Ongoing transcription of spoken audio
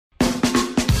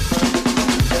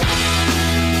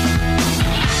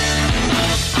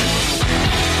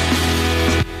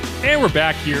we're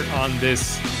back here on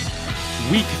this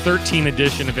Week 13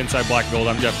 edition of Inside Black and Gold.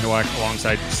 I'm Jeff Nowak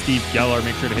alongside Steve Geller.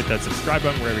 Make sure to hit that subscribe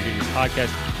button wherever you get your podcast.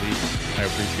 Please, I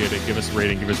appreciate it. Give us a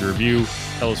rating, give us a review.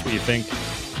 Tell us what you think.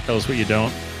 Tell us what you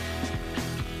don't.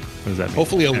 What does that mean?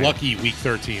 Hopefully a lucky Week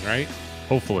 13, right?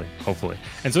 Hopefully.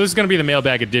 And so this is going to be the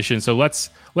mailbag edition. So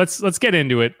let's get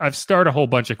into it. I've started a whole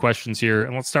bunch of questions here,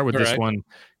 and let's start with this one.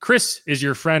 Chris is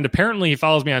your friend. Apparently, he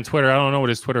follows me on Twitter. I don't know what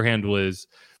his Twitter handle is,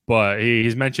 but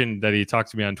he's mentioned that he talked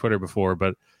to me on Twitter before.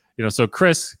 But so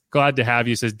Chris, glad to have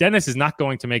you. Says Dennis is not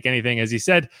going to make anything, as he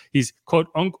said. He's quote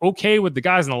okay with the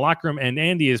guys in the locker room, and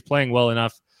Andy is playing well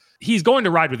enough. He's going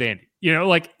to ride with Andy.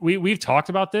 We've talked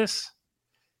about this.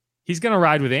 He's going to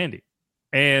ride with Andy,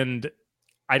 and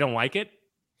I don't like it.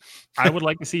 I would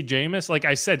like to see Jameis. Like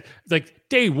I said,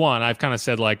 day one, I've kind of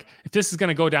said, if this is going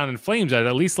to go down in flames, I'd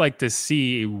at least like to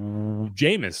see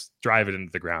Jameis drive it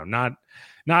into the ground, not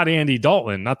Andy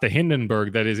Dalton, not the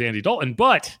Hindenburg that is Andy Dalton.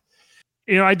 But,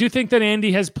 I do think that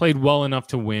Andy has played well enough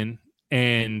to win,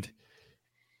 and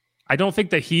I don't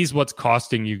think that he's what's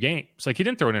costing you games. He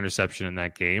didn't throw an interception in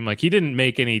that game. He didn't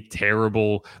make any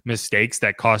terrible mistakes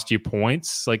that cost you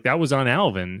points. That was on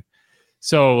Alvin.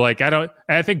 So,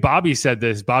 I think Bobby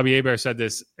Hebert said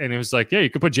this, and it was you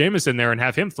could put Jameis in there and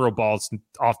have him throw balls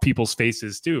off people's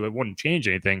faces too. It wouldn't change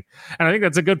anything. And I think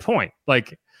that's a good point. I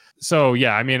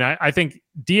think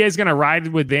DA is going to ride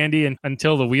with Andy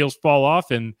until the wheels fall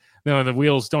off, and the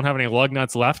wheels don't have any lug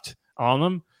nuts left on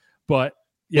them. But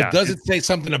yeah. But does it say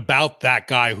something about that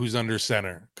guy who's under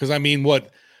center? Because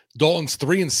Dalton's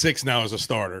 3-6 now as a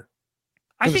starter.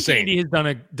 I think Andy has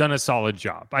done a solid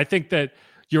job. I think that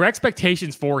your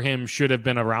expectations for him should have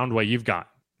been around what you've got,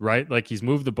 right? He's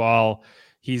moved the ball,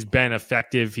 he's been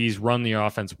effective, he's run the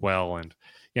offense well, and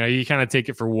you kind of take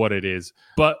it for what it is.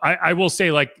 But I will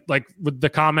say, with the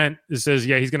comment that says,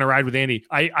 yeah, he's going to ride with Andy.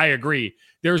 I agree.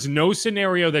 There's no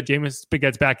scenario that Jameis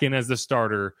gets back in as the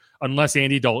starter unless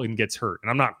Andy Dalton gets hurt. And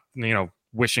I'm not,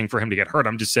 wishing for him to get hurt.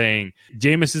 I'm just saying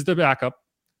Jameis is the backup.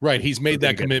 Right. He's made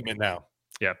that commitment now.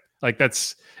 Yeah.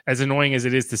 That's as annoying as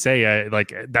it is to say.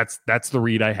 That's the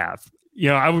read I have.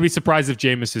 I would be surprised if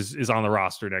Jameis is on the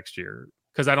roster next year,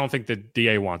 because I don't think the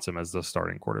DA wants him as the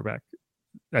starting quarterback.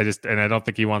 I don't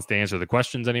think he wants to answer the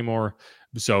questions anymore.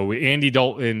 So Andy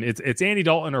Dalton, it's Andy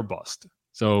Dalton or bust.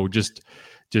 So just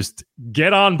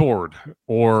get on board,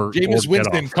 or Jameis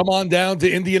Winston, come on down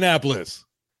to Indianapolis.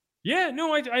 Yeah,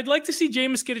 no, I'd like to see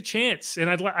Jameis get a chance, and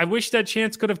I wish that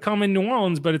chance could have come in New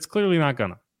Orleans, but it's clearly not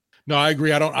gonna. No, I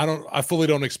agree. I fully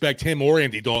don't expect him or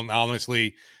Andy Dalton,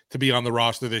 honestly, to be on the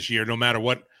roster this year, no matter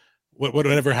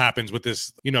whatever happens with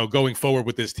this, going forward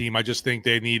with this team. I just think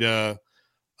they need a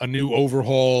new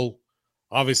overhaul.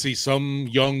 Obviously, some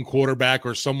young quarterback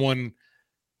or someone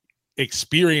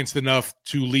experienced enough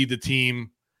to lead the team.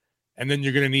 And then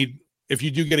you're going to need, if you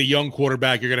do get a young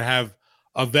quarterback, you're going to have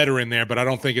a veteran there, but I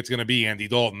don't think it's going to be Andy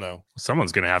Dalton, though.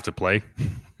 Someone's going to have to play.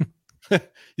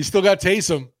 You still got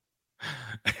Taysom.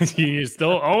 You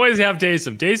still always have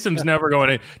Taysom. Taysom's never going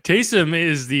to. Taysom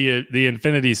is the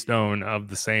infinity stone of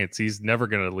the Saints. He's never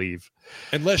going to leave.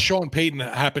 Unless Sean Payton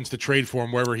happens to trade for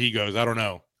him wherever he goes. I don't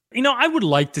know. I would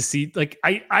like to see,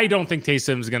 I don't think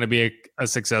Taysom's going to be a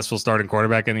successful starting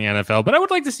quarterback in the NFL, but I would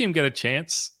like to see him get a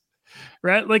chance.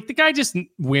 Right? The guy just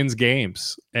wins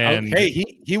games. And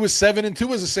he was 7-2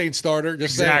 as a Saints starter.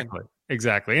 Just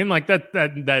Exactly. And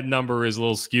that number is a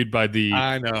little skewed by the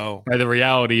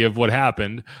reality of what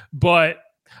happened. But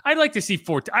I'd like to see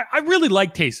I really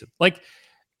like Taysom.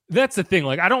 That's the thing.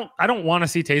 I don't want to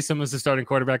see Taysom as the starting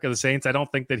quarterback of the Saints. I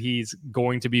don't think that he's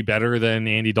going to be better than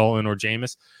Andy Dalton or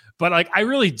Jameis. But I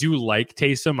really do like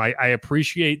Taysom. I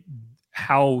appreciate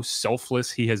how selfless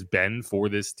he has been for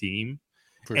this team.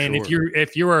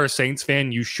 If you're a Saints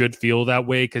fan, you should feel that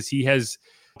way, because he has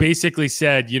basically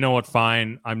said, you know what,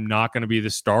 fine, I'm not going to be the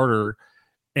starter,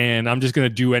 and I'm just going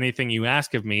to do anything you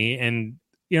ask of me. And,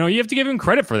 you have to give him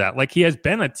credit for that. He has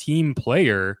been a team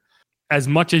player as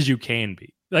much as you can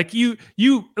be.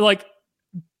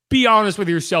 Be honest with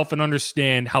yourself and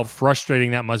understand how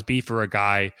frustrating that must be for a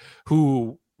guy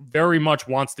who very much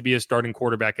wants to be a starting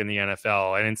quarterback in the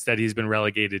NFL, and instead he's been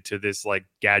relegated to this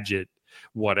gadget,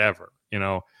 whatever,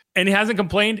 and he hasn't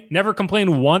complained, never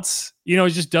complained once, he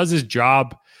just does his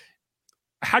job.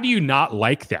 How do you not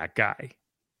like that guy?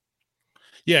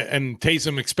 Yeah, and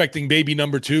Taysom expecting baby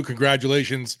number 2.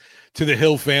 Congratulations to the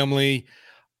Hill family.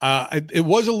 It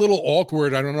was a little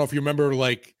awkward. I don't know if you remember,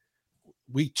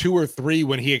 week 2 or 3,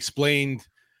 when he explained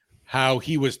how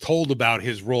he was told about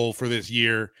his role for this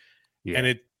year. Yeah. And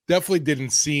it definitely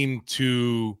didn't seem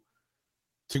to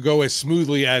go as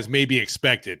smoothly as maybe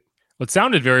expected. It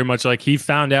sounded very much like he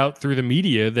found out through the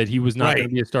media that he was not going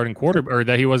to be a starting quarterback, or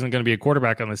that he wasn't going to be a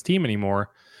quarterback on this team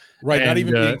anymore. Right, and, not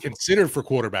even being considered for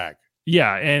quarterback.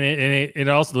 Yeah, and it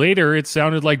also later it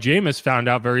sounded like Jameis found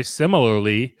out very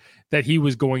similarly that he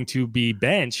was going to be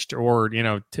benched or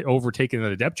overtaken in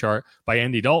the depth chart by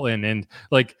Andy Dalton, and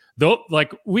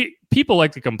people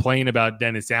like to complain about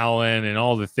Dennis Allen and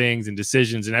all the things and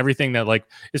decisions and everything that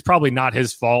is probably not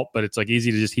his fault, but it's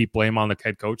easy to just heap blame on the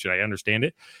head coach, and I understand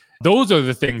it. Those are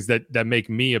the things that make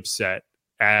me upset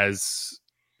as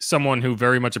someone who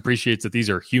very much appreciates that these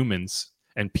are humans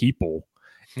and people.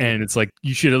 And it's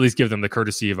you should at least give them the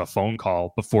courtesy of a phone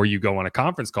call before you go on a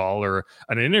conference call or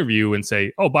an interview and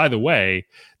say, oh, by the way,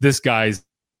 this guy's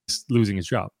losing his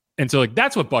job. And so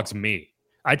that's what bugs me.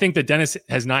 I think that Dennis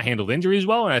has not handled injuries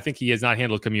well, and I think he has not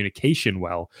handled communication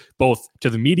well, both to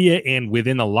the media and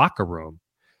within the locker room.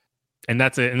 And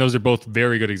and those are both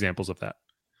very good examples of that.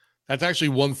 That's actually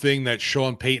one thing that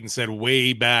Sean Payton said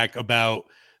way back about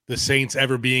the Saints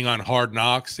ever being on Hard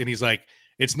Knocks. And he's like,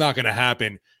 it's not going to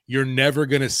happen. You're never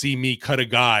going to see me cut a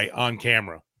guy on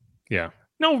camera. Yeah.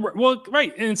 No, well,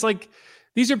 right. And it's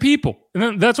these are people.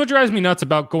 And that's what drives me nuts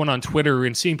about going on Twitter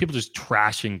and seeing people just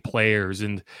trashing players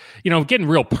and, getting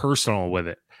real personal with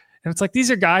it. And it's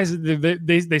these are guys,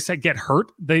 they say get hurt.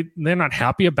 They're not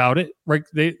happy about it. Right.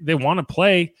 They want to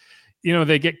play.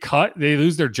 They get cut, they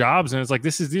lose their jobs, and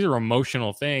it's these are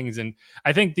emotional things. And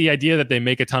I think the idea that they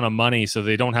make a ton of money so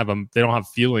they don't have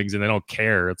feelings and they don't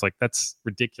care. It's that's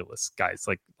ridiculous, guys.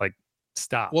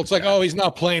 Stop. Well, it's oh, he's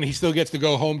not playing. He still gets to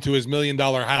go home to his $1 million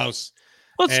house.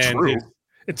 Well, it's true.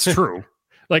 It's true.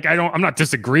 I'm not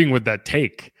disagreeing with that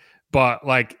take, but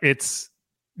it's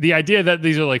the idea that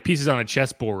these are pieces on a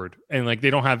chessboard and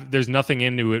they don't have, there's nothing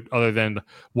into it other than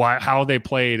how they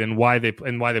played and why they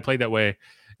played that way.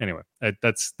 Anyway,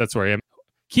 that's where I am.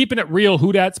 Keeping It Real,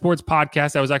 Who Dat Sports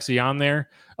podcast. I was actually on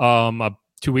there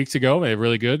 2 weeks ago. They're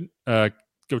really good.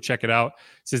 Go check it out.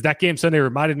 It says that game Sunday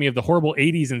reminded me of the horrible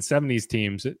 80s and 70s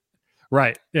teams.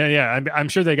 Right. Yeah. I'm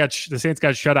sure the Saints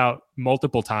got shut out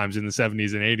multiple times in the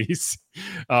 70s and 80s.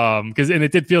 And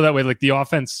it did feel that way. The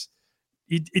offense,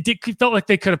 it felt like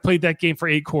they could have played that game for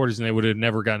 8 quarters and they would have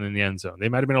never gotten in the end zone. They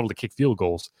might have been able to kick field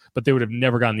goals, but they would have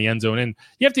never gotten in the end zone. And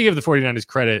you have to give the 49ers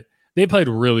credit. They played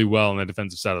really well on the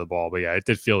defensive side of the ball, but yeah, it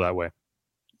did feel that way.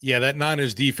 Yeah, that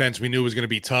Niners defense we knew was going to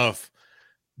be tough.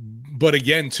 But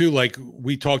again, too,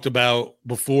 we talked about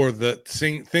before,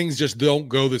 things just don't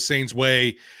go the Saints'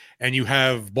 way, and you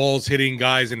have balls hitting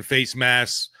guys in face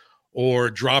masks or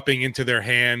dropping into their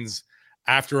hands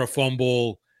after a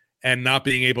fumble and not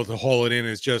being able to haul it in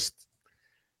is just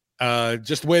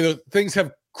the way the things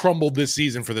have crumbled this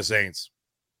season for the Saints.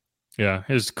 Yeah,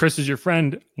 Chris is your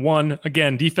friend.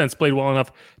 Again, defense played well enough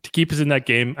to keep us in that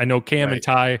game. I know Cam and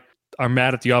Ty are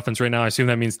mad at the offense right now. I assume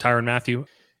that means Tyrann Mathieu.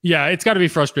 Yeah, it's got to be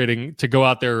frustrating to go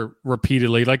out there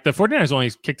repeatedly. The 49ers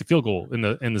only kicked a field goal in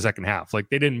the second half. They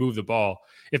didn't move the ball.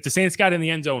 If the Saints got in the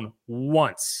end zone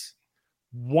one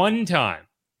time,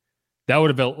 that would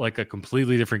have felt like a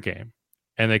completely different game.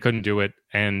 And they couldn't do it.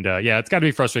 And it's got to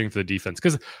be frustrating for the defense,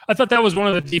 because I thought that was one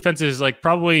of the defenses,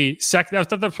 probably second. I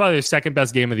thought that was probably the second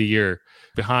best game of the year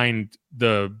behind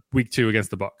the week 2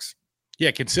 against the Bucs. Yeah,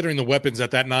 considering the weapons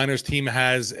that Niners team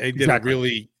has, they did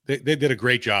they did a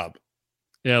great job.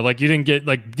 Yeah, you didn't get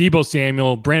Deebo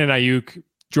Samuel, Brandon Ayuk,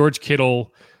 George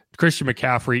Kittle, Christian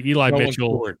McCaffrey, Eli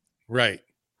Mitchell. Right.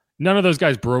 None of those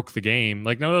guys broke the game.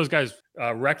 None of those guys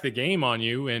wrecked the game on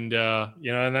you. And,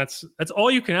 and that's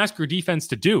all you can ask your defense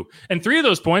to do. And 3 of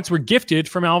those points were gifted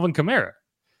from Alvin Kamara.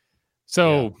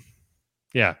 So,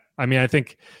 yeah, I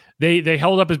think they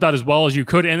held up about as well as you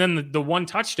could. And then the one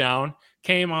touchdown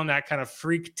came on that kind of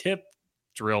freak tip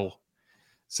drill.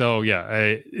 So,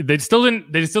 yeah, they still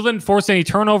didn't force any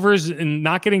turnovers, and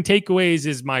not getting takeaways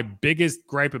is my biggest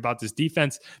gripe about this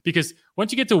defense, because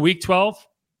once you get to week 12,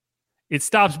 it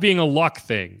stops being a luck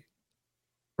thing,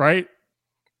 right?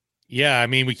 Yeah,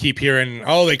 we keep hearing,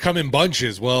 they come in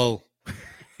bunches. Well,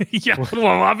 yeah,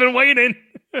 well, I've been waiting.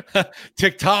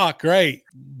 TikTok, right?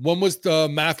 When was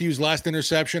Matthew's last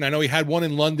interception? I know he had one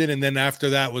in London, and then after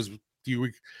that was, do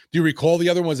you recall the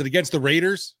other one? Was it against the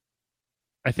Raiders?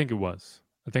 I think it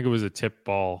was a tip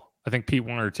ball. I think Pete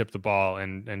Warner tipped the ball,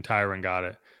 and Tyrann got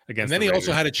it against. And then he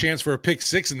also had a chance for a pick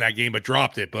 6 in that game, but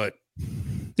dropped it. But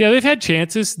yeah, they've had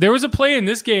chances. There was a play in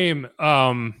this game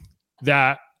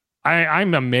that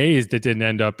I'm amazed it didn't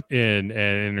end up in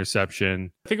an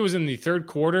interception. I think it was in the third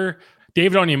quarter.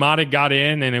 David Onyemata got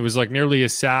in, and it was nearly a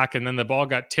sack, and then the ball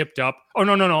got tipped up. Oh,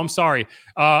 no, I'm sorry.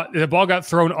 The ball got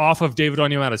thrown off of David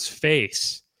Onyemata's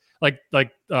face.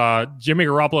 Jimmy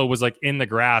Garoppolo was in the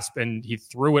grasp, and he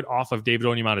threw it off of David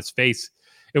Onyemata's face.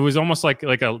 It was almost like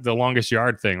the longest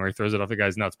yard thing where he throws it off the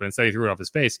guy's nuts, but instead he threw it off his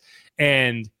face.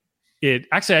 And it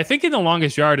actually, I think in the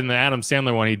longest yard in the Adam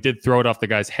Sandler one, he did throw it off the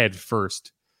guy's head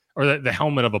first, or the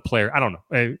helmet of a player. I don't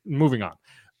know. Moving on.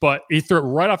 But he threw it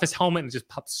right off his helmet and just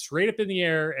popped straight up in the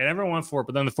air, and everyone went for it.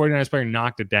 But then the 49ers player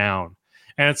knocked it down.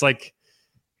 And it's like,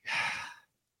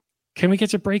 can we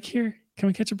catch a break here? Can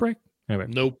we catch a break? Anyway.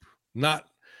 Nope. Not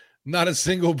a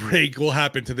single break will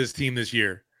happen to this team this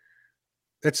year.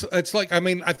 It's like, I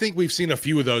mean, I think we've seen a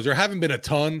few of those. There haven't been a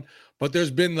ton, but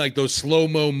there's been like those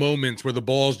slow-mo moments where the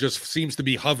ball just seems to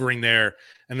be hovering there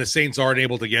and the Saints aren't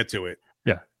able to get to it.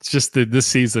 Yeah, it's just this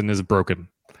season is broken.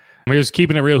 We're just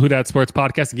keeping it real. Who Dat Sports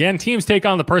Podcast. Again, teams take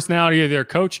on the personality of their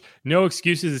coach. No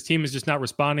excuses. This team is just not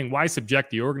responding. Why subject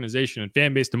the organization and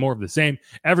fan base to more of the same?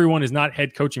 Everyone is not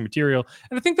head coaching material.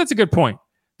 And I think that's a good point.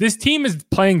 This team is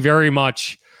playing very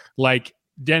much like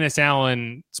Dennis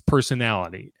Allen's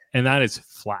personality, and that is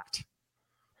flat.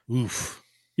 Oof.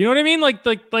 You know what I mean? Like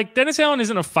Dennis Allen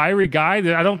isn't a fiery guy.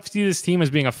 I don't see this team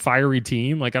as being a fiery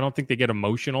team. Like, I don't think they get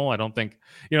emotional. I don't think,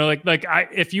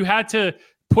 if you had to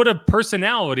put a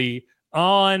personality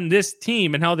on this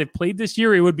team and how they played this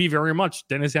year, it would be very much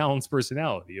Dennis Allen's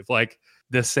personality of like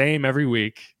the same every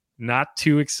week, not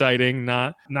too exciting,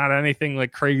 not anything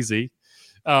like crazy,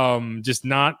 just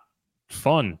not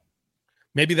fun.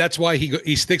 Maybe that's why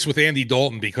he sticks with Andy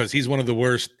Dalton, because he's one of the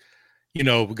worst,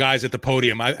 guys at the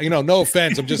podium. No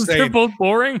offense, I'm just saying they're both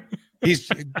boring.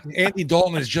 Andy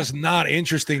Dalton is just not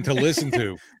interesting to listen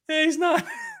to. He's not.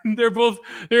 They're both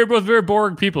very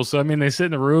boring people. So I mean, they sit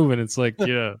in a room and it's like, they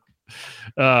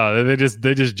just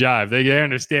jive. They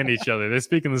understand each other. They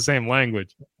speak in the same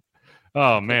language.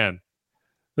 Oh man,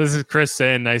 this is Chris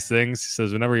saying nice things. He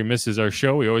says whenever he misses our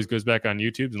show, he always goes back on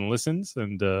YouTube and listens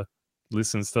to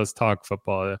us talk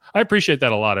football. I appreciate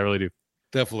that a lot. I really do.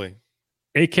 Definitely.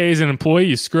 AK is an employee.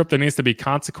 You screw up, there needs to be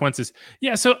consequences.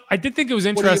 Yeah. So I did think it was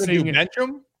interesting. What, bench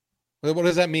him? What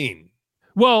does that mean?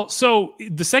 Well, so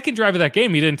the second drive of that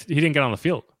game, he didn't get on the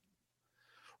field.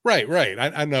 Right.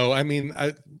 I know. I mean,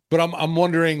 but I'm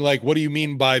wondering, like, what do you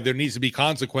mean by there needs to be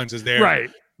consequences there? Right.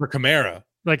 For Kamara.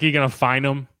 Like, you gonna fine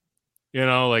him?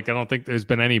 Like, I don't think there's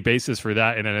been any basis for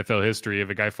that in NFL history of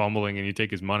a guy fumbling and you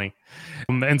take his money.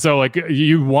 And so, like,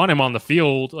 you want him on the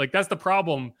field. Like, that's the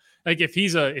problem. Like, if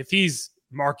he's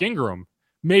Mark Ingram,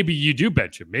 maybe you do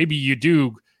bench him. Maybe you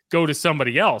do go to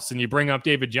somebody else and you bring up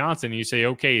David Johnson and you say,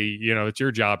 okay, it's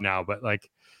your job now. But like,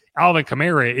 Alvin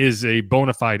Kamara is a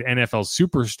bona fide NFL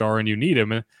superstar and you need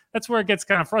him. And that's where it gets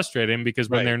kind of frustrating, because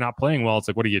when they're not playing well, it's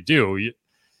like, what do?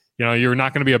 You're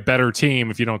not going to be a better team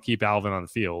if you don't keep Alvin on the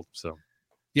field. So,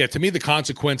 yeah, to me, the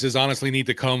consequences honestly need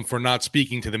to come for not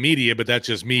speaking to the media, but that's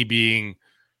just me being,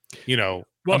 a media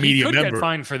member. He could get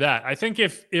fined for that. I think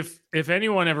if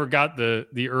anyone ever got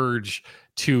the urge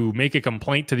to make a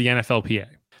complaint to the NFLPA,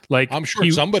 like, I'm sure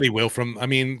somebody will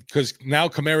because now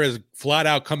Kamara has flat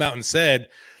out come out and said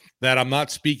that I'm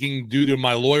not speaking due to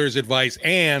my lawyer's advice,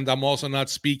 and I'm also not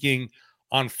speaking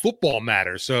on football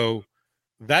matters. So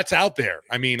that's out there.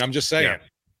 I mean, I'm just saying. Yeah.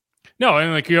 No,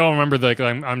 and like, you all remember, like,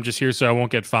 I'm just here so I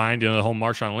won't get fined. The whole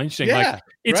Marshawn Lynch thing. Yeah, like,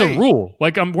 it's a rule.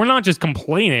 Like, we're not just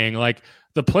complaining. Like,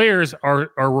 the players are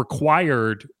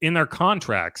required in their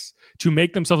contracts to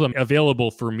make themselves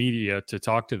available for media to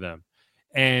talk to them.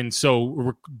 And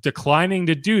so declining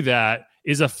to do that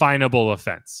is a finable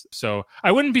offense. So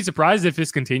I wouldn't be surprised if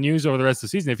this continues over the rest of the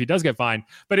season, if he does get fined,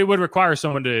 but it would require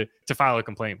someone to file a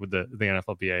complaint with the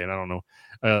NFLPA. And I don't know,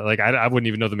 I wouldn't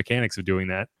even know the mechanics of doing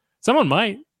that. Someone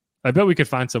might. I bet we could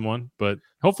find someone, but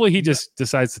hopefully he just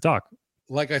decides to talk.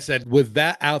 Like I said, with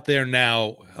that out there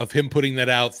now, of him putting that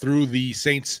out through the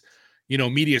Saints,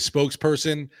 media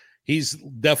spokesperson, he's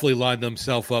definitely lined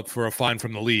himself up for a fine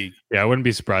from the league. Yeah, I wouldn't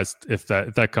be surprised if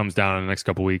that comes down in the next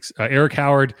couple of weeks. Eric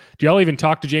Howard, do y'all even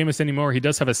talk to Jameis anymore? He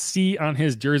does have a C on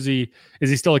his jersey. Is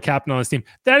he still a captain on this team?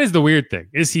 That is the weird thing,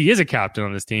 is he is a captain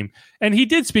on this team. And he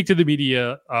did speak to the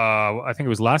media, I think it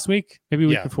was last week, maybe a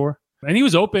week before. And he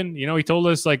was open. He told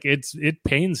us, like, it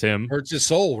pains him. Hurts his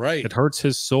soul, right? It hurts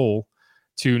his soul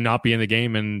to not be in the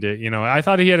game. And, I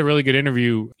thought he had a really good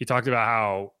interview. He talked about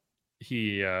how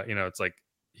he, it's like,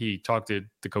 he talked to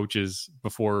the coaches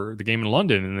before the game in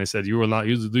London, and they said, you will not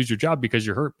lose your job because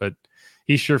you're hurt. But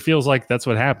he sure feels like that's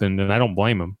what happened, and I don't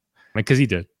blame him, because he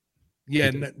did. Yeah,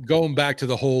 and going back to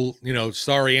the whole,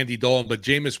 sorry, Andy Dalton, but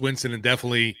Jameis Winston is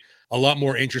definitely a lot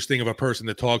more interesting of a person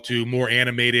to talk to, more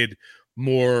animated,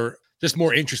 more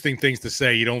interesting things to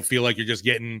say. You don't feel like you're just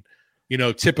getting,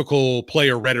 typical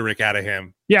player rhetoric out of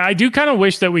him. Yeah, I do kind of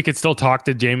wish that we could still talk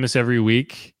to Jameis every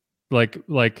week. Like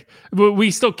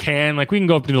we still can, like, we can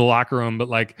go up to the locker room, but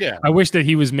like, I wish that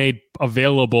he was made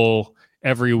available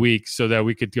every week so that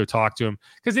we could go talk to him.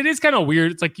 Because it is kind of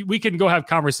weird. It's like we can go have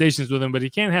conversations with him, but he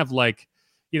can't have like,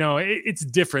 it's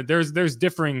different. There's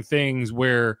differing things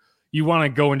where you want to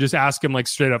go and just ask him like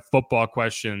straight up football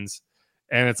questions.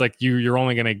 And it's like you're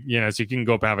only going to, so you can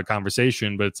go up and have a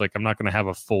conversation, but it's like I'm not going to have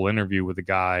a full interview with the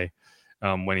guy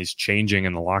when he's changing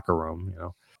in the locker room.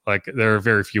 Like there are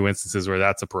very few instances where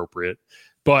that's appropriate.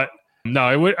 But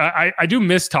no, I do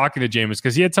miss talking to Jameis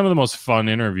because he had some of the most fun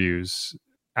interviews,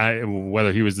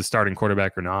 whether he was the starting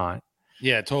quarterback or not.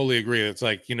 Yeah, totally agree. It's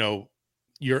like,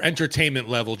 your entertainment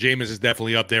level, Jameis is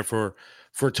definitely up there for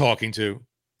talking to.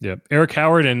 Yeah. Eric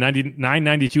Howard and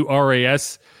 992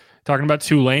 RAS talking about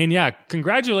Tulane. Yeah.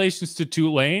 Congratulations to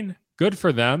Tulane. Good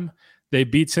for them. They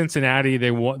beat Cincinnati.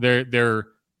 They're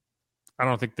I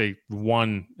don't think they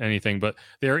won anything, but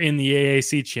they're in the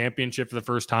AAC championship for the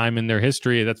first time in their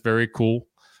history. That's very cool.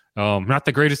 Not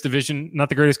the greatest division, not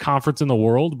the greatest conference in the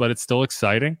world, but it's still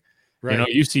exciting. Right.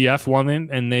 UCF won it,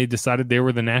 and they decided they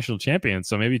were the national champions.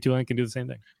 So maybe Tulane can do the same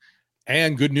thing.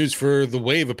 And good news for the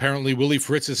Wave. Apparently, Willie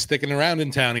Fritz is sticking around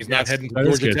in town. He's not heading to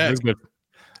Georgia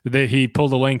Tech. He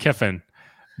pulled a Lane Kiffin.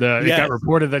 It got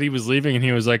reported that he was leaving, and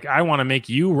he was like, I want to make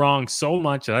you wrong so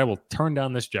much that I will turn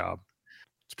down this job.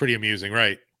 It's pretty amusing,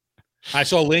 right? I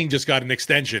saw Lane just got an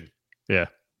extension. Yeah.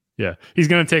 He's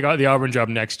going to take the Auburn job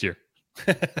next year.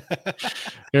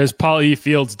 There's Paul E.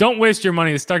 Fields. Don't waste your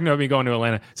money. It's talking about me going to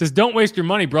Atlanta. It says, don't waste your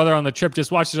money, brother, on the trip.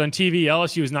 Just watch it on TV.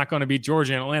 LSU is not going to beat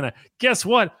Georgia and Atlanta. Guess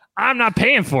what? I'm not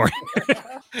paying for it.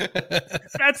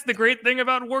 That's the great thing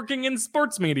about working in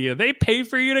sports media. They pay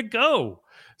for you to go.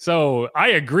 So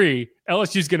I agree.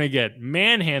 LSU's going to get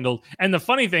manhandled. And the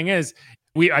funny thing is,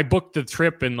 I booked the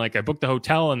trip and I booked the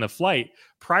hotel and the flight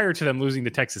prior to them losing to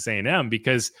Texas A&M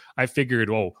because I figured,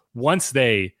 once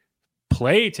they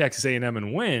play Texas A&M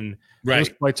and win, those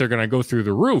flights are going to go through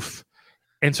the roof.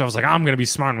 And so I was like, I'm going to be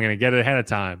smart. I'm going to get it ahead of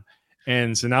time.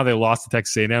 And so now they lost to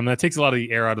Texas A&M. That takes a lot of the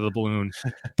air out of the balloon.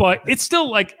 But it's still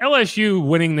like LSU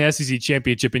winning the SEC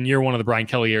championship in year one of the Brian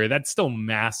Kelly era. That's still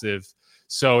massive.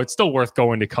 So it's still worth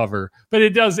going to cover. But it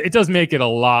does make it a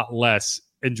lot less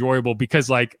enjoyable because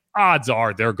odds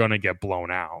are they're going to get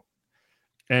blown out.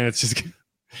 And it's just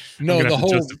the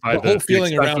whole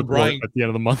feeling around Brian at the end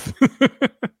of the month.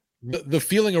 The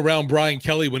feeling around Brian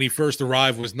Kelly when he first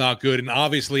arrived was not good. And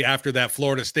obviously after that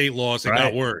Florida State loss, it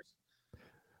got worse.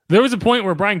 There was a point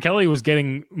where Brian Kelly was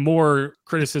getting more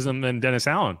criticism than Dennis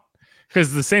Allen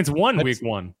because the Saints won week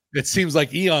one. It seems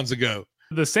like eons ago.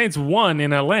 The Saints won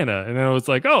in Atlanta, and then it was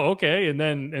like, oh, okay.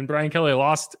 And Brian Kelly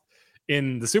lost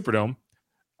in the Superdome.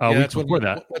 That's when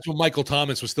Michael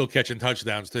Thomas was still catching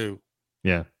touchdowns too.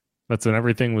 Yeah, that's when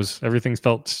everything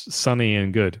felt sunny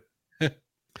and good.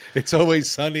 It's always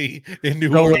sunny in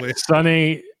New Orleans.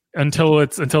 Sunny until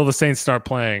the Saints start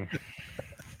playing.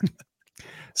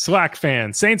 Slack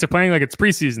fan. Saints are playing like it's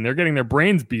preseason. They're getting their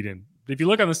brains beaten. If you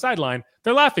look on the sideline,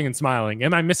 they're laughing and smiling.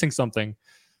 Am I missing something?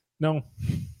 No.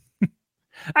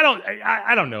 I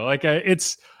don't know. I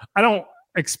don't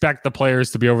expect the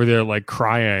players to be over there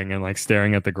crying and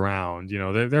staring at the ground.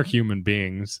 They're human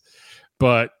beings.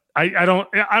 But I don't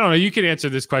know. You can answer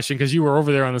this question because you were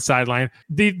over there on the sideline.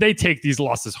 They take these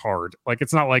losses hard.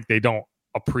 It's not like they don't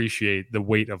appreciate the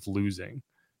weight of losing.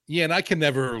 Yeah, and I can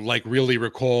never really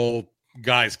recall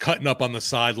guys cutting up on the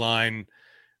sideline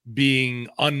being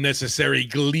unnecessary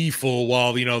gleeful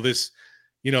while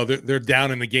they're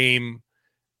down in the game.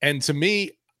 And to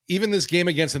me, even this game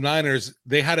against the Niners,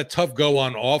 they had a tough go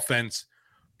on offense,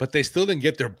 but they still didn't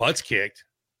get their butts kicked.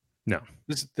 No,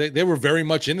 they were very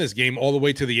much in this game all the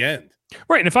way to the end.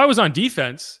 Right. And if I was on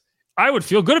defense, I would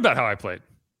feel good about how I played.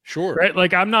 Sure.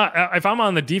 Right. I'm not, if I'm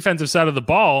on the defensive side of the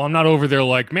ball, I'm not over there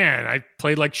man, I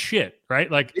played like shit. Right.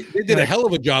 They did a hell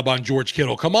of a job on George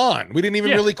Kittle. Come on. We didn't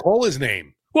even really call his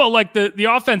name. Well, the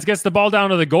offense gets the ball down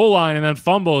to the goal line and then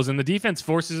fumbles, and the defense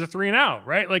forces a 3-and-out,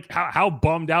 right? How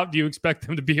bummed out do you expect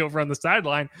them to be over on the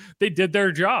sideline? They did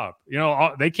their job.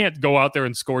 They can't go out there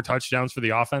and score touchdowns for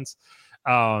the offense.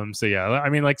 So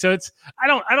it's I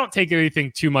don't take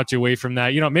anything too much away from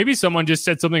that. Maybe someone just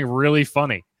said something really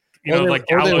funny.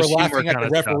 Gallows humor kind of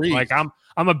stuff.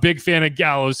 I'm a big fan of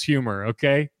Gallows humor.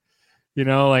 Okay.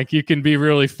 You can be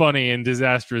really funny in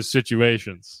disastrous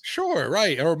situations. Sure,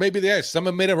 right. Or maybe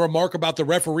someone made a remark about the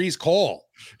referee's call.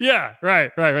 Yeah, right.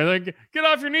 Get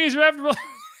off your knees, ref.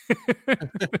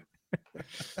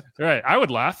 Right. I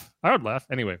would laugh.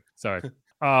 Anyway, sorry. It's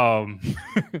a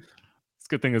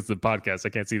good thing it's the podcast. I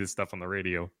can't see this stuff on the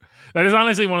radio. That is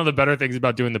honestly one of the better things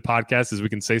about doing the podcast is we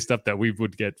can say stuff that we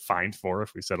would get fined for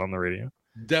if we said on the radio.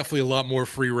 Definitely a lot more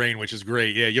free reign, which is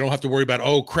great. Yeah, you don't have to worry about,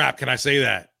 oh, crap, can I say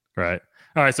that? Right.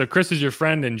 All right, so Chris is your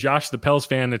friend, and Josh, the Pels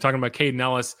fan, they're talking about Caden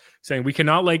Ellis, saying we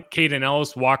cannot let Caden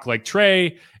Ellis walk like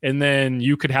Trey, and then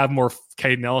you could have more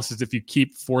Caden Ellis's if you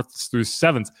keep 4th through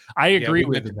 7th. I agree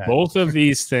with both of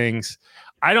these things.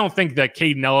 I don't think that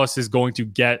Caden Ellis is going to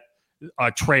get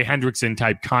a Trey Hendrickson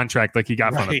type contract like he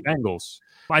got from the Bengals.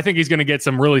 I think he's going to get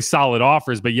some really solid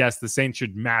offers, but yes, the Saints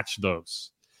should match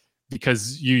those.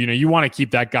 Because you want to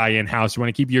keep that guy in house. You want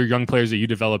to keep your young players that you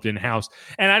developed in house.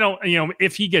 And I don't,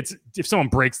 if someone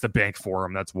breaks the bank for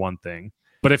him, that's one thing.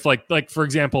 But if like for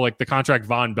example, like the contract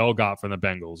Von Bell got from the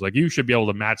Bengals, like you should be able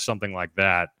to match something like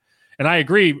that. And I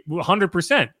agree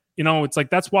 100%. It's like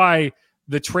that's why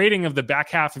the trading of the back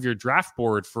half of your draft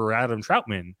board for Adam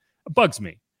Troutman bugs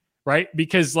me, right?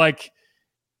 Because like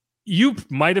you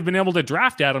might have been able to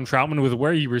draft Adam Troutman with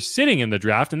where you were sitting in the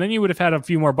draft, and then you would have had a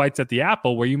few more bites at the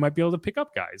apple where you might be able to pick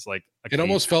up guys like it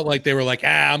almost felt like they were like,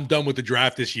 I'm done with the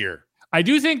draft this year. I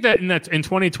do think that in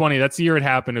 2020, that's the year it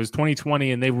happened. It was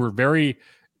 2020, and they weren't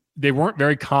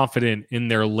very confident in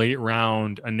their late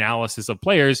round analysis of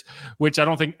players, which I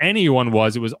don't think anyone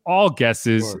was. It was all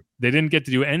guesses. Sure. They didn't get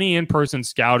to do any in-person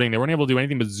scouting. They weren't able to do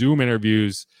anything but Zoom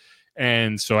interviews.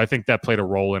 And so I think that played a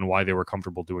role in why they were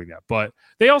comfortable doing that. But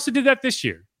they also did that this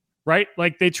year, right?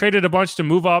 Like they traded a bunch to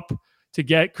move up to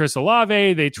get Chris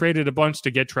Olave. They traded a bunch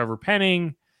to get Trevor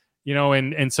Penning,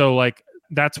 and so like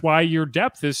that's why your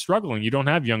depth is struggling. You don't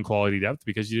have young quality depth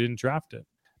because you didn't draft it.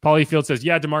 Paulie Field says,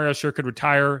 yeah, DeMario sure could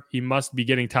retire. He must be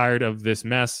getting tired of this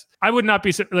mess. I would not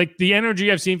be like the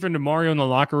energy I've seen from DeMario in the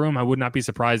locker room. I would not be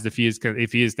surprised if he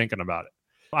is thinking about it.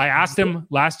 I asked him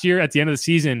last year at the end of the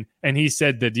season, and he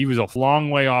said that he was a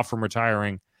long way off from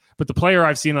retiring. But the player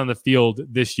I've seen on the field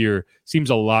this year seems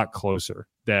a lot closer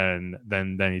than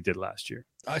he did last year.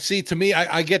 See, to me,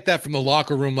 I get that from the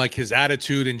locker room, like his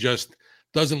attitude and just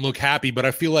doesn't look happy. But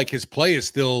I feel like his play is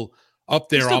still up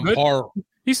there on par.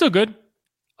 He's still good.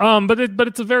 But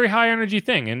it's a very high energy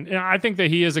thing, and I think that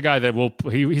he is a guy that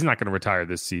he's not going to retire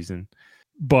this season.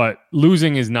 But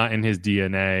losing is not in his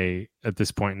DNA at this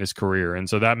point in his career. And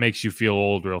so that makes you feel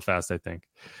old real fast, I think.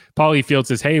 Paulie Field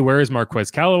says, hey, where is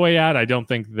Marquez Callaway at? I don't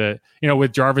think that,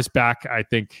 with Jarvis back, I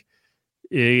think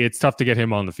it's tough to get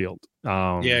him on the field.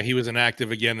 He was inactive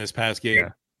again this past game. Yeah.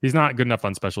 He's not good enough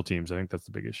on special teams. I think that's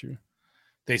the big issue.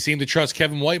 They seem to trust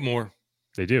Kevin White more.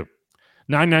 They do.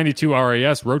 992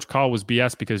 RAS. Roach call was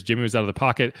BS because Jimmy was out of the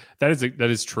pocket. That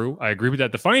is true. I agree with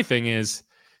that. The funny thing is,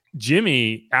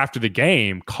 Jimmy, after the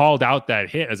game, called out that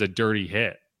hit as a dirty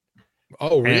hit.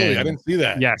 Oh, really? I didn't see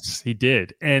that. Yes, he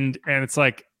did. And it's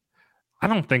like, I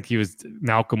don't think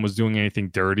Malcolm was doing anything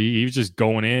dirty. He was just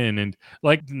going in. And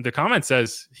like the comment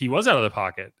says, he was out of the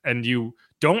pocket. And you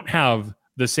don't have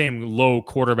the same low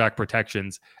quarterback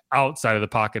protections outside of the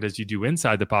pocket as you do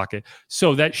inside the pocket.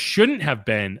 So that shouldn't have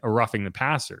been a roughing the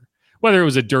passer. Whether it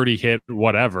was a dirty hit or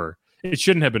whatever, it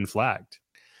shouldn't have been flagged.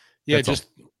 Yeah,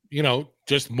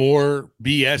 just more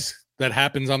BS that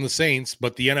happens on the Saints,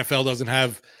 but the NFL doesn't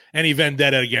have any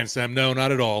vendetta against them. No,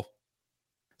 not at all.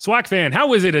 Swag fan,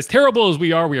 how is it? As terrible as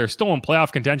we are still in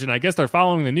playoff contention. I guess they're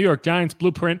following the New York Giants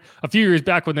blueprint a few years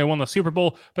back when they won the Super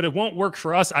Bowl, but it won't work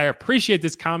for us. I appreciate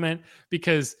this comment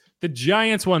because the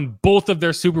Giants won both of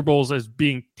their Super Bowls as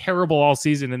being terrible all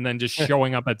season and then just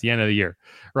showing up at the end of the year,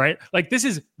 right? Like this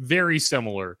is very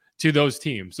similar to those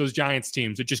teams, those Giants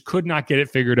teams that just could not get it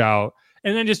figured out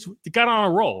and then just got on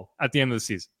a roll at the end of the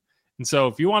season. And so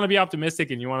if you want to be optimistic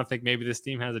and you want to think maybe this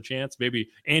team has a chance, maybe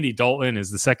Andy Dalton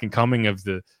is the second coming of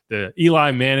the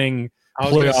Eli Manning. I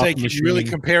was going to say, can you really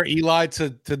compare Eli to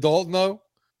Dalton, though?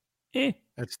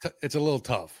 It's a little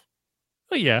tough.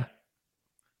 Well, yeah.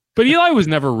 But Eli was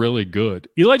never really good.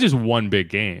 Eli just won big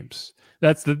games.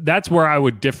 That's where I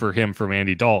would differ him from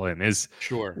Andy Dalton. Is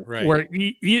sure, right. Where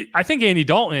I think Andy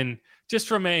Dalton, just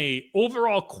from a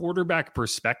overall quarterback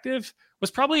perspective, was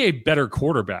probably a better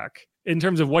quarterback in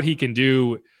terms of what he can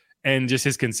do and just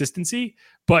his consistency.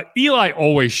 But Eli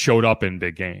always showed up in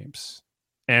big games.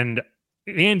 And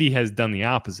Andy has done the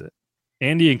opposite.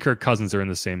 Andy and Kirk Cousins are in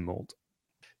the same mold.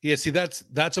 Yeah, see, that's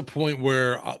a point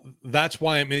where that's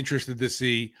why I'm interested to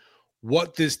see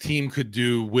what this team could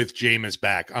do with Jameis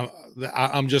back.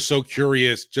 I'm just so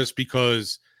curious just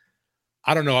because,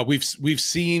 I don't know, we've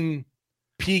seen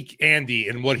peak Andy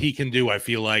and what he can do, I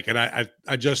feel like. And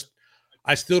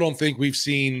I still don't think we've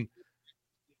seen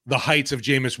the heights of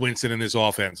Jameis Winston in this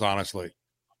offense, honestly.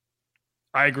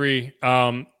 I agree.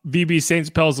 VB Saints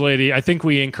Pels lady, I think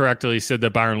we incorrectly said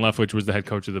that Byron Leftwich was the head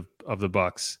coach of the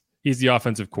Bucks. He's the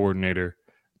offensive coordinator.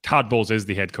 Todd Bowles is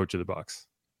the head coach of the Bucks.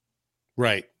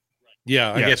 Right.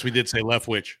 Yeah, I guess we did say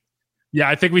Leftwich. Yeah,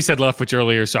 I think we said Leftwich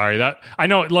earlier. Sorry, that I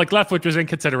know. Like Leftwich was in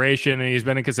consideration, and he's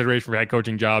been in consideration for head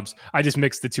coaching jobs. I just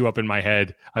mixed the two up in my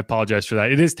head. I apologize for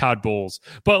that. It is Todd Bowles,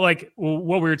 but like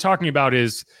what we were talking about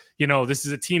is, this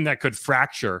is a team that could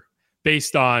fracture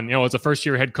based on, it's a first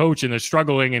year head coach and they're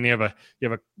struggling, and you have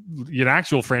an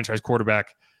actual franchise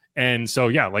quarterback, and so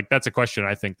yeah, like that's a question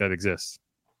I think that exists.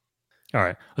 All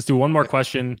right, let's do one more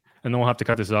question, and then we'll have to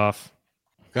cut this off.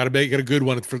 Got to make it a good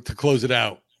one to close it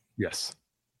out. Yes.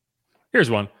 Here's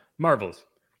one. Marvelous.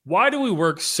 Why do we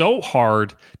work so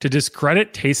hard to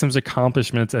discredit Taysom's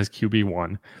accomplishments as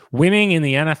QB1? Winning in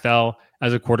the NFL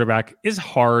as a quarterback is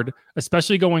hard,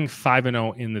 especially going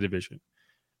 5-0 in the division.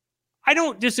 I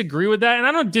don't disagree with that, and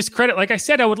I don't discredit. Like I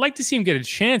said, I would like to see him get a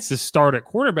chance to start at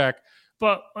quarterback,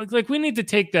 but like we need to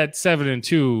take that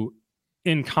 7-2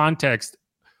 in context.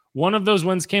 One of those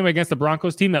wins came against the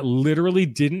Broncos team that literally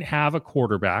didn't have a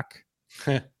quarterback,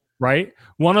 right?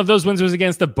 One of those wins was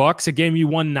against the Bucs, a game you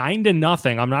won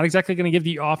 9-0. I'm not exactly going to give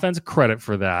the offense credit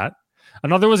for that.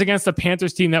 Another was against the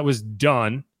Panthers team that was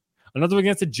done. Another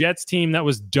against the Jets team that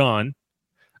was done.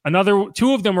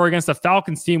 Two of them were against the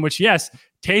Falcons team, which, yes,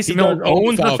 Taysom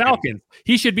owns the Falcons.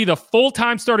 He should be the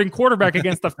full-time starting quarterback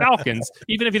against the Falcons,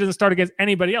 even if he doesn't start against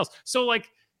anybody else. So,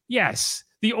 yes,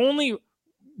 the only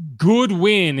good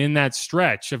win in that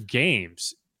stretch of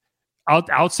games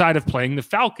outside of playing the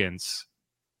Falcons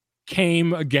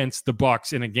came against the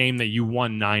Bucs in a game that you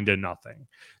won 9-0.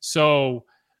 So,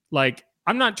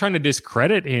 I'm not trying to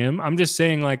discredit him. I'm just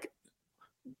saying,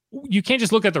 you can't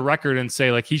just look at the record and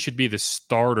say, he should be the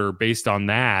starter based on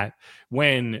that,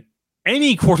 when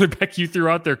any quarterback you threw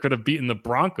out there could have beaten the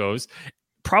Broncos.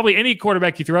 Probably any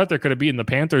quarterback you threw out there could have beaten the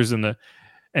Panthers and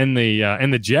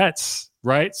the Jets,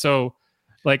 right? So,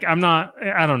 I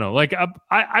don't know.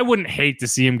 I wouldn't hate to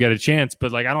see him get a chance,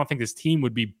 but I don't think this team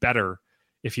would be better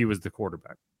if he was the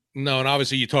quarterback. No, and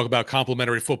obviously you talk about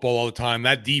complimentary football all the time.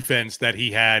 That defense that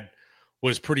he had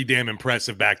was pretty damn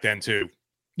impressive back then too.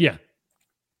 Yeah.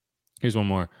 Here's one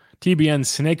more. TBN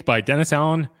Snakebite. Dennis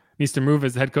Allen needs to move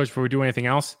as the head coach before we do anything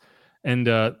else. And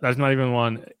that's not even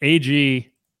one.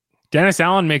 AG. Dennis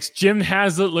Allen makes Jim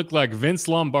Haslett look like Vince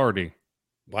Lombardi.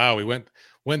 Wow, we went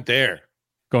there.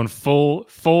 Going full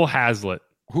Haslett.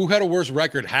 Who had a worse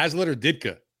record, Haslett or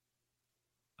Ditka?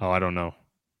 Oh, I don't know.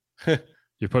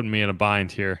 You're putting me in a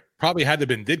bind here. Probably had to have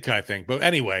been Ditka, I think. But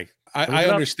anyway, I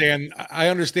understand. I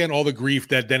understand all the grief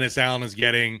that Dennis Allen is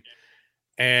getting,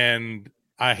 and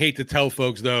I hate to tell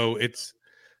folks though,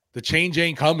 the change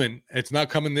ain't coming. It's not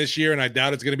coming this year, and I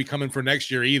doubt it's going to be coming for next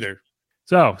year either.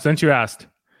 So, since you asked,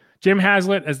 Jim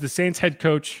Haslett as the Saints head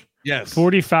coach. Yes.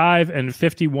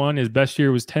 45-51. His best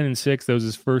year was 10-6. That was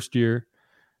his first year.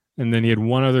 And then he had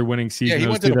one other winning season. Yeah, he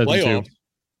went to the playoffs.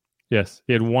 Yes.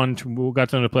 He had one. We got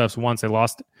to the playoffs once. They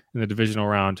lost in the divisional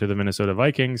round to the Minnesota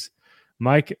Vikings.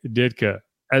 Mike Ditka.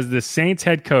 As the Saints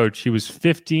head coach, he was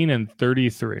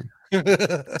 15-33.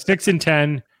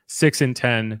 6-10,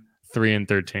 6-10,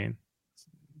 3-13.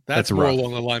 That's more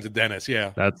along the lines of Dennis.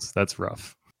 Yeah. That's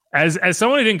rough. As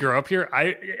someone who didn't grow up here,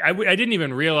 I didn't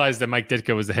even realize that Mike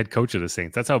Ditka was the head coach of the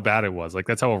Saints. That's how bad it was.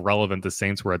 That's how irrelevant the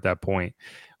Saints were at that point.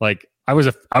 I was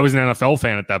an NFL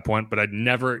fan at that point, but at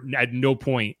no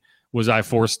point was I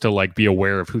forced to be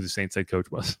aware of who the Saints head coach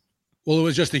was. Well, it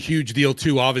was just a huge deal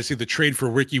too. Obviously, the trade for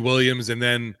Ricky Williams, and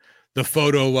then the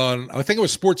photo on, I think it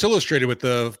was Sports Illustrated with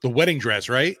the wedding dress,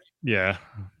 right? Yeah,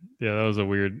 that was a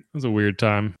weird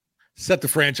time. Set the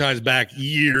franchise back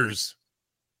years.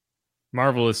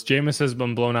 Marvelous. Jameis has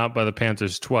been blown out by the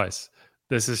Panthers twice.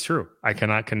 This is true. I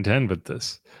cannot contend with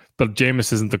this. But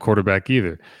Jameis isn't the quarterback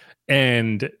either.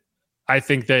 And I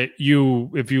think that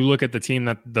if you look at the team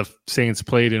that the Saints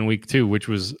played in week 2, which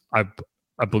was, I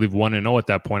believe, 1-0 at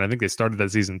that point. I think they started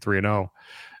that season 3-0. It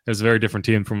was a very different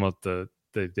team from what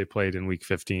they played in week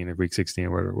 15 or week 16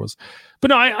 or whatever it was.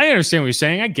 But no, I understand what you're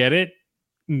saying. I get it.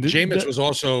 Jameis was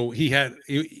also,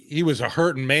 he was a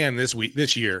hurting man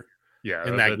this year. Yeah,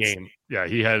 in that game. Yeah,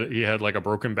 he had a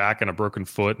broken back and a broken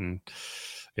foot, and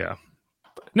yeah.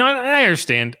 No, I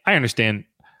understand.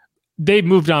 They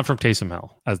moved on from Taysom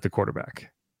Hill as the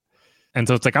quarterback, and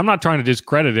so it's I'm not trying to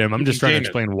discredit him. I'm just trying to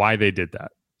explain why they did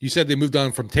that. You said they moved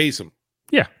on from Taysom.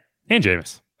 Yeah, and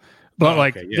Jameis. But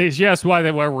why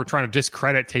we're trying to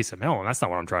discredit Taysom Hill, and that's not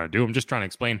what I'm trying to do. I'm just trying to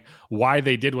explain why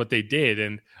they did what they did,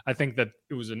 and I think that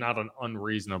it was not an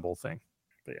unreasonable thing.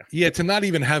 Yeah, to not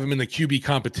even have him in the QB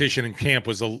competition in camp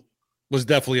was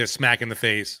definitely a smack in the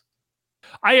face.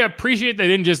 I appreciate they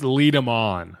didn't just lead him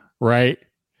on, right?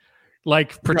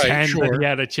 Pretend that he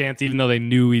had a chance, even though they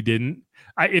knew he didn't.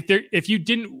 If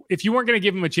you weren't going to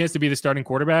give him a chance to be the starting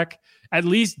quarterback, at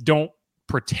least don't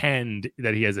pretend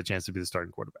that he has a chance to be the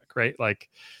starting quarterback, right? Like,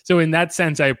 so in that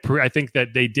sense, I think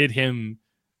that they did him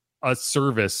a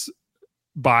service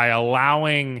by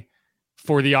allowing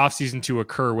for the offseason to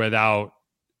occur without,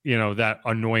 that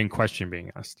annoying question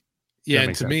being asked. Yeah,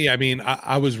 and to me, I mean,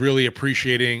 I was really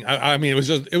appreciating. I mean,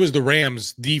 it was the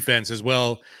Rams' defense as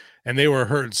well, and they were a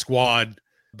hurting squad.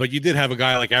 But you did have a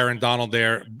guy like Aaron Donald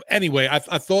there. Anyway, I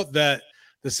thought that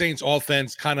the Saints'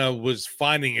 offense kind of was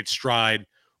finding its stride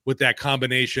with that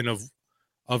combination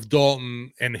of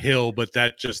Dalton and Hill, but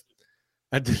that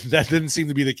didn't seem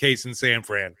to be the case in San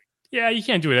Fran. Yeah, you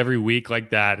can't do it every week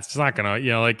like that. It's just not gonna,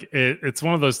 it's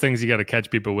one of those things you got to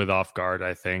catch people with off guard,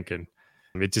 I think, and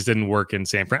it just didn't work in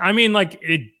San Fran. I mean,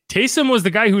 Taysom was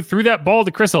the guy who threw that ball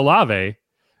to Chris Olave,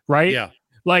 right? Yeah.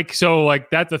 That's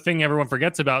the thing everyone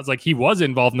forgets about. It's like he was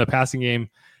involved in the passing game,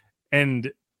 and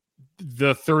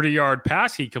the 30-yard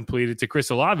pass he completed to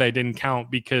Chris Olave didn't count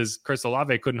because Chris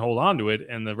Olave couldn't hold on to it,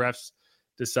 and the refs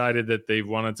decided that they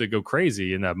wanted to go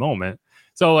crazy in that moment.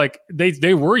 So,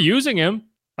 they were using him.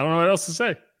 I don't know what else to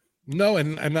say. No,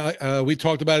 and we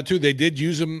talked about it too. They did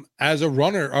use him as a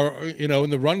runner, or in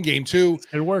the run game too.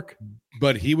 It'd work,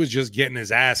 but he was just getting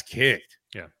his ass kicked.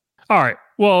 Yeah. All right.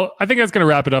 Well, I think that's going to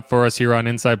wrap it up for us here on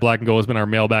Inside Black and Gold. It's been our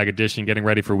mailbag edition, getting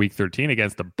ready for Week 13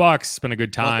 against the Bucs. It's been a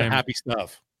good time.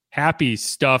 Happy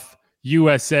stuff.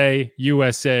 USA.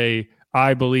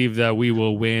 I believe that we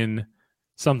will win.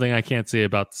 Something I can't say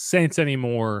about the Saints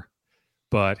anymore,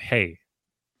 but hey,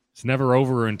 it's never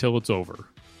over until it's over.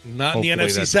 Not in the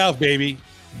NFC South, baby.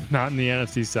 Not in the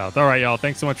NFC South. All right, y'all.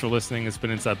 Thanks so much for listening. It's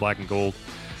been Inside Black and Gold.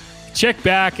 Check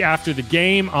back after the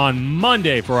game on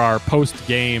Monday for our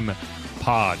post-game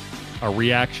pod, a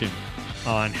reaction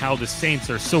on how the Saints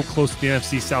are so close to the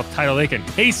NFC South title they can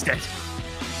taste it.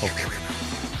 Hopefully.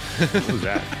 What was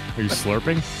that? Are you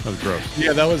slurping? That was gross.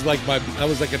 Yeah, that was like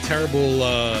a terrible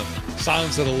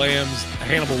Silence of the Lambs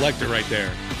Hannibal Lecter right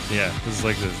there. Yeah, this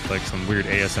is like some weird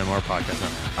ASMR podcast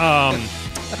now.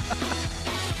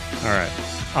 All right.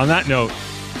 On that note,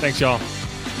 thanks, y'all.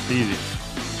 Be easy.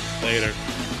 Later.